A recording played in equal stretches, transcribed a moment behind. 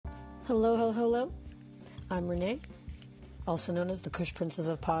Hello, hello, hello. I'm Renee, also known as the Kush Princess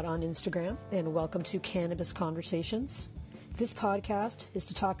of Pot on Instagram, and welcome to Cannabis Conversations. This podcast is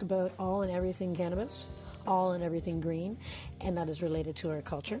to talk about all and everything cannabis, all and everything green, and that is related to our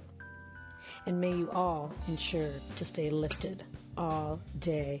culture. And may you all ensure to stay lifted all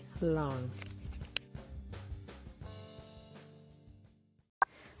day long.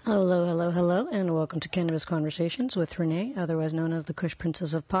 Hello, hello, hello, and welcome to Cannabis Conversations with Renee, otherwise known as the Kush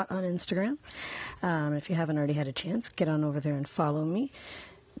Princess of Pot on Instagram. If you haven't already had a chance, get on over there and follow me,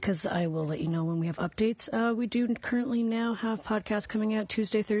 because I will let you know when we have updates. We do currently now have podcasts coming out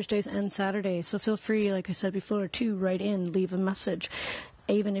Tuesday, Thursdays, and Saturdays, so feel free, like I said before, to write in, leave a message.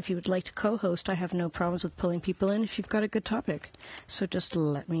 Even if you would like to co-host, I have no problems with pulling people in if you've got a good topic, so just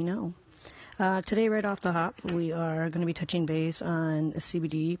let me know. Today, right off the hop, we are going to be touching base on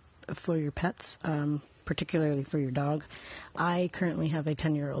CBD for your pets, particularly for your dog. I currently have a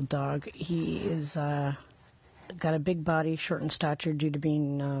 10-year-old dog. He is got a big body, short in stature due to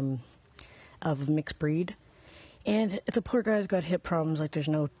being of mixed breed. And the poor guy's got hip problems like there's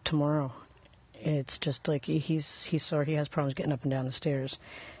no tomorrow. It's just like he's sore. He has problems getting up and down the stairs.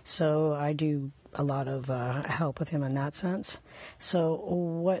 So I do a lot of help with him in that sense. So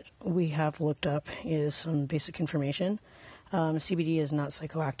what we have looked up is some basic information. CBD is not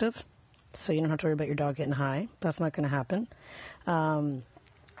psychoactive, so you don't have to worry about your dog getting high. That's not going to happen.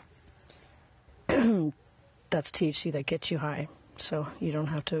 That's THC that gets you high, so you don't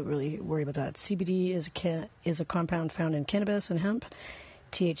have to really worry about that. CBD is a compound found in cannabis and hemp.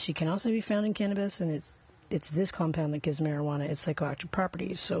 THC can also be found in cannabis, and it's this compound that gives marijuana its psychoactive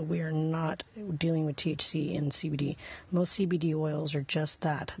properties, so we are not dealing with THC in CBD. Most CBD oils are just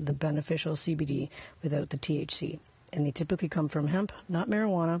that, the beneficial CBD without the THC, and they typically come from hemp, not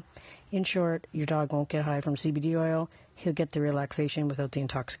marijuana. In short, your dog won't get high from CBD oil. He'll get the relaxation without the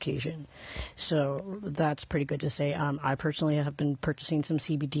intoxication. So that's pretty good to say. I personally have been purchasing some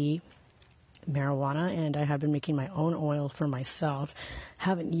CBD marijuana, and I have been making my own oil for myself.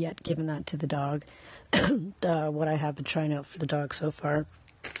 Haven't yet given that to the dog. What I have been trying out for the dog so far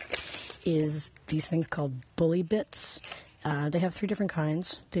is these things called Bully Bits. They have 3 different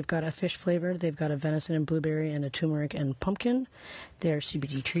kinds. They've got a fish flavor, they've got a venison and blueberry, and a turmeric and pumpkin. They're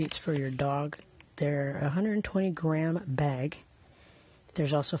CBD treats for your dog. They're a 120 gram bag.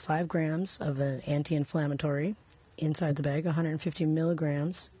 There's also 5 grams of an anti-inflammatory inside the bag, 150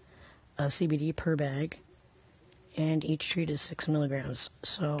 milligrams CBD per bag, and each treat is 6 milligrams.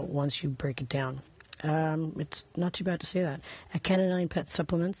 So once you break it down, it's not too bad to say that. At Canine Pet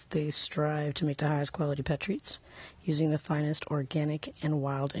Supplements, they strive to make the highest quality pet treats using the finest organic and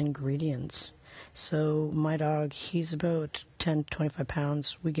wild ingredients. So my dog, he's about 10 to 25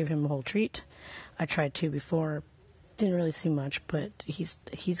 pounds. We give him a whole treat. I tried 2 before, didn't really see much, but he's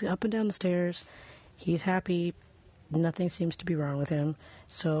up and down the stairs. He's happy. Nothing seems to be wrong with him,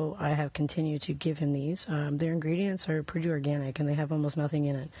 so I have continued to give him these. Their ingredients are pretty organic, and they have almost nothing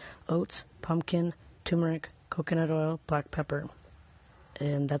in it. Oats, pumpkin, turmeric, coconut oil, black pepper,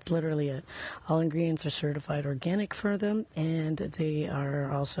 and that's literally it. All ingredients are certified organic for them, and they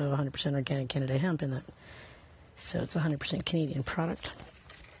are also 100% organic Canada hemp in it. So it's a 100% Canadian product.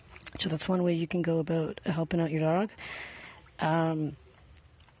 So that's one way you can go about helping out your dog.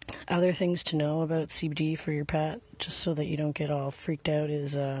 Other things to know about CBD for your pet, just so that you don't get all freaked out,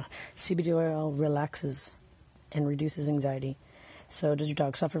 is CBD oil relaxes and reduces anxiety. So does your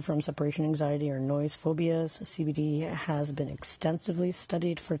dog suffer from separation anxiety or noise phobias? CBD has been extensively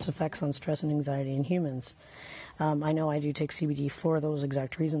studied for its effects on stress and anxiety in humans. I know I do take CBD for those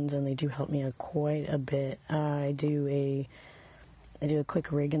exact reasons, and they do help me quite a bit. I do a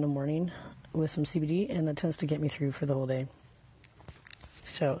quick rig in the morning with some CBD, and that tends to get me through for the whole day.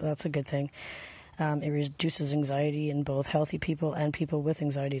 So that's a good thing. It reduces anxiety in both healthy people and people with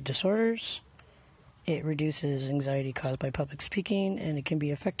anxiety disorders. It reduces anxiety caused by public speaking, and it can be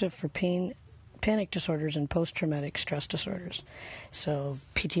effective for pain, panic disorders, and post-traumatic stress disorders. So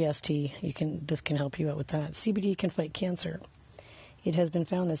PTSD, this can help you out with that. CBD can fight cancer. It has been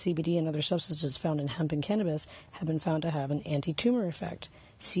found that CBD and other substances found in hemp and cannabis have been found to have an anti-tumor effect.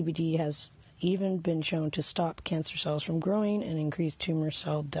 CBD has even been shown to stop cancer cells from growing and increase tumor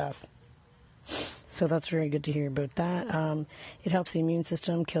cell death. So that's very good to hear about that. It helps the immune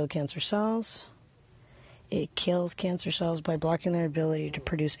system kill cancer cells. It kills cancer cells by blocking their ability to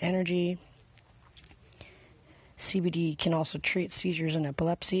produce energy. CBD can also treat seizures and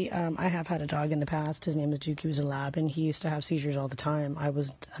epilepsy. I have had a dog in the past. His name is Duke. He was a lab, and he used to have seizures all the time. I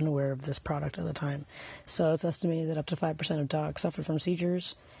was unaware of this product at the time. So it's estimated that up to 5% of dogs suffer from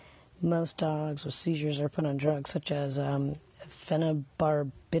seizures. Most dogs with seizures are put on drugs such as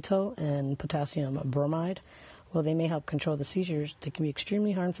phenobarbital and potassium bromide. While they may help control the seizures, they can be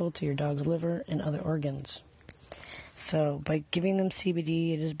extremely harmful to your dog's liver and other organs. So by giving them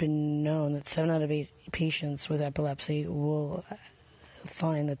CBD, it has been known that 7 out of 8 patients with epilepsy will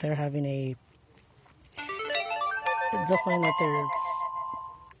find that they'll find that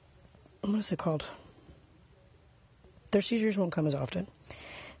their seizures won't come as often.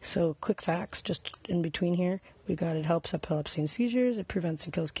 So quick facts just in between here. We got it helps epilepsy and seizures, it prevents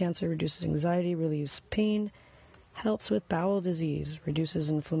and kills cancer, reduces anxiety, relieves pain, helps with bowel disease, reduces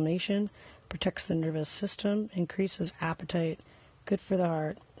inflammation, protects the nervous system, increases appetite, good for the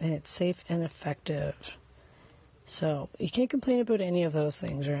heart, and it's safe and effective. So you can't complain about any of those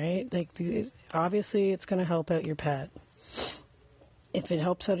things, right? Like, obviously it's going to help out your pet. If it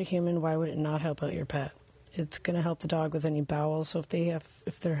helps out a human, why would it not help out your pet? It's going to help the dog with any bowels. So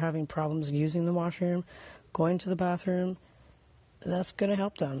if they're having problems using the washroom, going to the bathroom, that's going to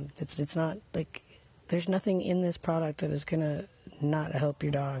help them. It's not like there's nothing in this product that is going to not help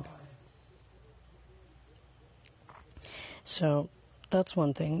your dog. So that's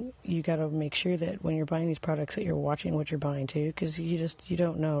one thing. You got to make sure that when you're buying these products that you're watching what you're buying too, because you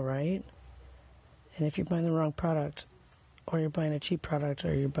don't know, right? And if you're buying the wrong product, or you're buying a cheap product,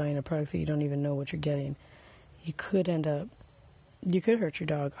 or you're buying a product that you don't even know what you're getting, you could hurt your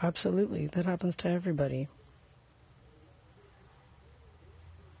dog. Absolutely. That happens to everybody.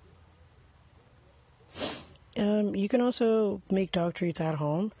 You can also make dog treats at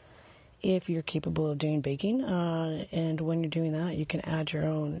home if you're capable of doing baking. And when you're doing that, you can add your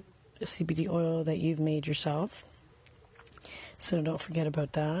own CBD oil that you've made yourself. So don't forget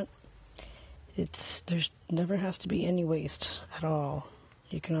about that. There's never has to be any waste at all.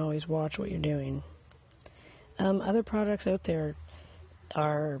 You can always watch what you're doing. Other products out there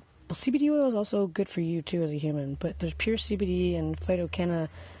are, CBD oil is also good for you too as a human, but there's pure CBD and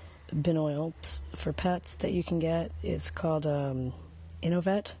phytocannabinoids for pets that you can get. It's called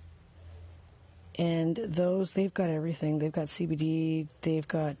Innovet. And those, they've got everything. They've got CBD, they've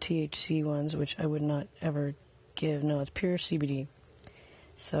got THC ones, which I would not ever give. No, it's pure CBD.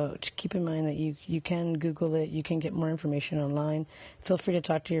 So just keep in mind that you can Google it. You can get more information online. Feel free to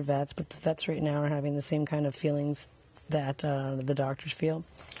talk to your vets, but the vets right now are having the same kind of feelings that the doctors feel,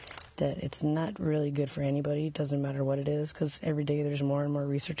 that it's not really good for anybody. It doesn't matter what it is, because every day there's more and more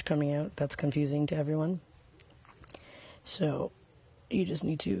research coming out that's confusing to everyone. So you just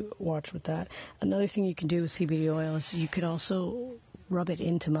need to watch with that. Another thing you can do with CBD oil is you could also rub it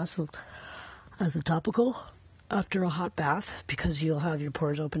into muscle as a topical after a hot bath, because you'll have your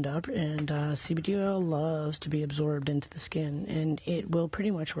pores opened up, and CBD oil loves to be absorbed into the skin, and it will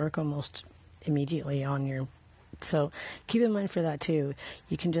pretty much work almost immediately on your. So keep in mind for that too.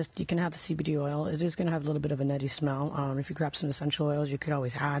 You can have the CBD oil. It is going to have a little bit of a nutty smell. If you grab some essential oils, you could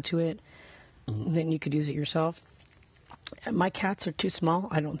always add to it. Then you could use it yourself. My cats are too small.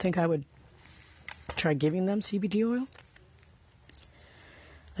 I don't think I would try giving them CBD oil.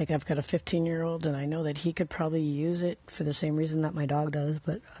 Like, I've got a 15-year-old, and I know that he could probably use it for the same reason that my dog does,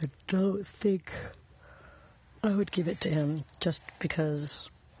 but I don't think I would give it to him, just because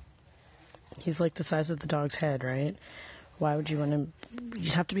he's like the size of the dog's head, right? Why would you want him?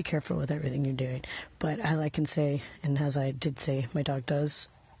 You have to be careful with everything you're doing. But as I can say, and as I did say, my dog does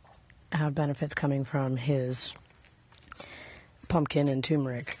have benefits coming from his pumpkin and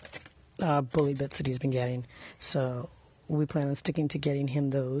turmeric bully bits that he's been getting. So we plan on sticking to getting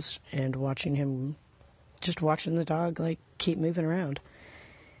him those and watching the dog like keep moving around.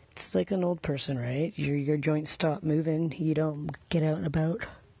 It's like an old person, right? Your joints stop moving. You don't get out and about.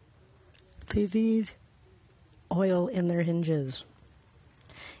 They need oil in their hinges.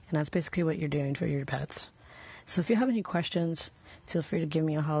 And that's basically what you're doing for your pets. So if you have any questions, feel free to give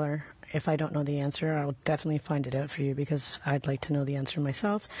me a holler. If I don't know the answer, I'll definitely find it out for you, because I'd like to know the answer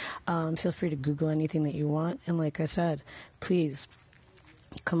myself. Feel free to Google anything that you want. And like I said, please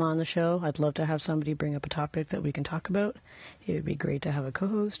come on the show. I'd love to have somebody bring up a topic that we can talk about. It would be great to have a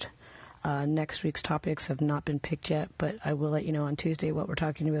co-host. Next week's topics have not been picked yet, but I will let you know on Tuesday what we're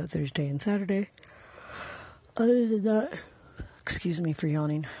talking about Thursday and Saturday. Other than that, excuse me for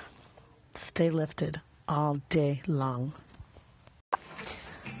yawning, stay lifted all day long.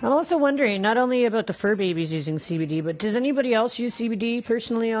 I'm also wondering, not only about the fur babies using CBD, but does anybody else use CBD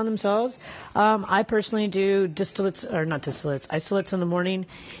personally on themselves? I personally do isolates in the morning.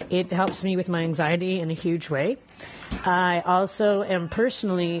 It helps me with my anxiety in a huge way. I also am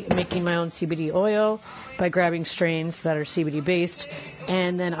personally making my own CBD oil by grabbing strains that are CBD based,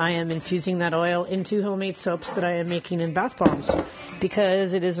 and then I am infusing that oil into homemade soaps that I am making in bath bombs,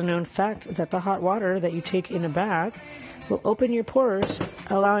 because it is a known fact that the hot water that you take in a bath will open your pores,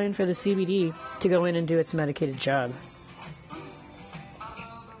 allowing for the CBD to go in and do its medicated job.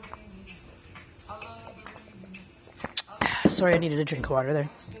 Sorry, I needed a drink of water there.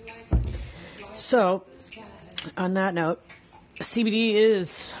 So, on that note, CBD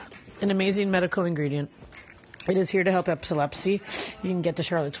is an amazing medical ingredient. It is here to help epilepsy. You can get the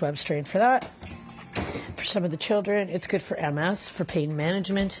Charlotte's Web strain for that. For some of the children, it's good for MS, for pain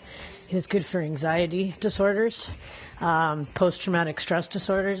management. It is good for anxiety disorders, post-traumatic stress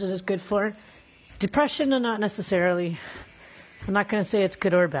disorders. It is good for depression, and not necessarily. I'm not going to say it's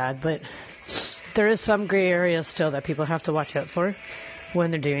good or bad, but there is some gray areas still that people have to watch out for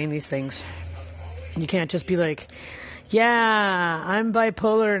when they're doing these things. You can't just be like, yeah, I'm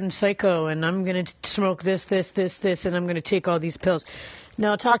bipolar and psycho, and I'm going to smoke this, and I'm going to take all these pills.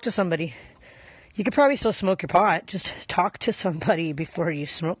 No, talk to somebody. You could probably still smoke your pot. Just talk to somebody before you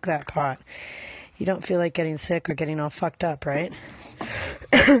smoke that pot. You don't feel like getting sick or getting all fucked up, right?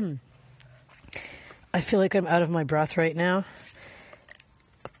 I feel like I'm out of my breath right now.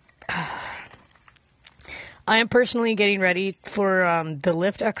 I am personally getting ready for the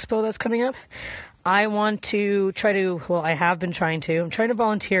Lift Expo that's coming up. I want to I have been trying to. I'm trying to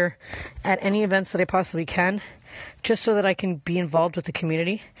volunteer at any events that I possibly can, just so that I can be involved with the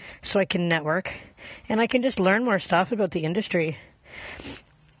community, so I can network, and I can just learn more stuff about the industry.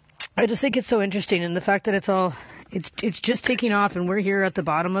 I just think it's so interesting, and the fact that it's just taking off, and we're here at the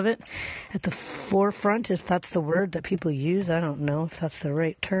bottom of it, at the forefront, if that's the word that people use. I don't know if that's the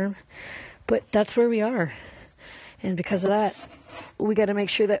right term, but that's where we are. And because of that, we got to make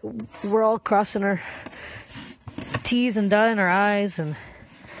sure that we're all crossing our T's and dotting our I's.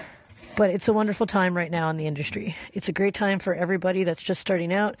 But it's a wonderful time right now in the industry. It's a great time for everybody that's just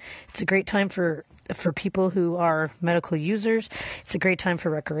starting out. It's a great time for people who are medical users. It's a great time for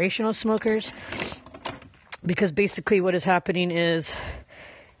recreational smokers. Because basically what is happening is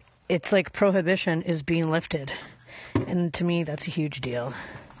it's like prohibition is being lifted. And to me, that's a huge deal.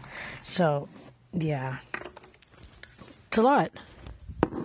 So, yeah. It's a lot.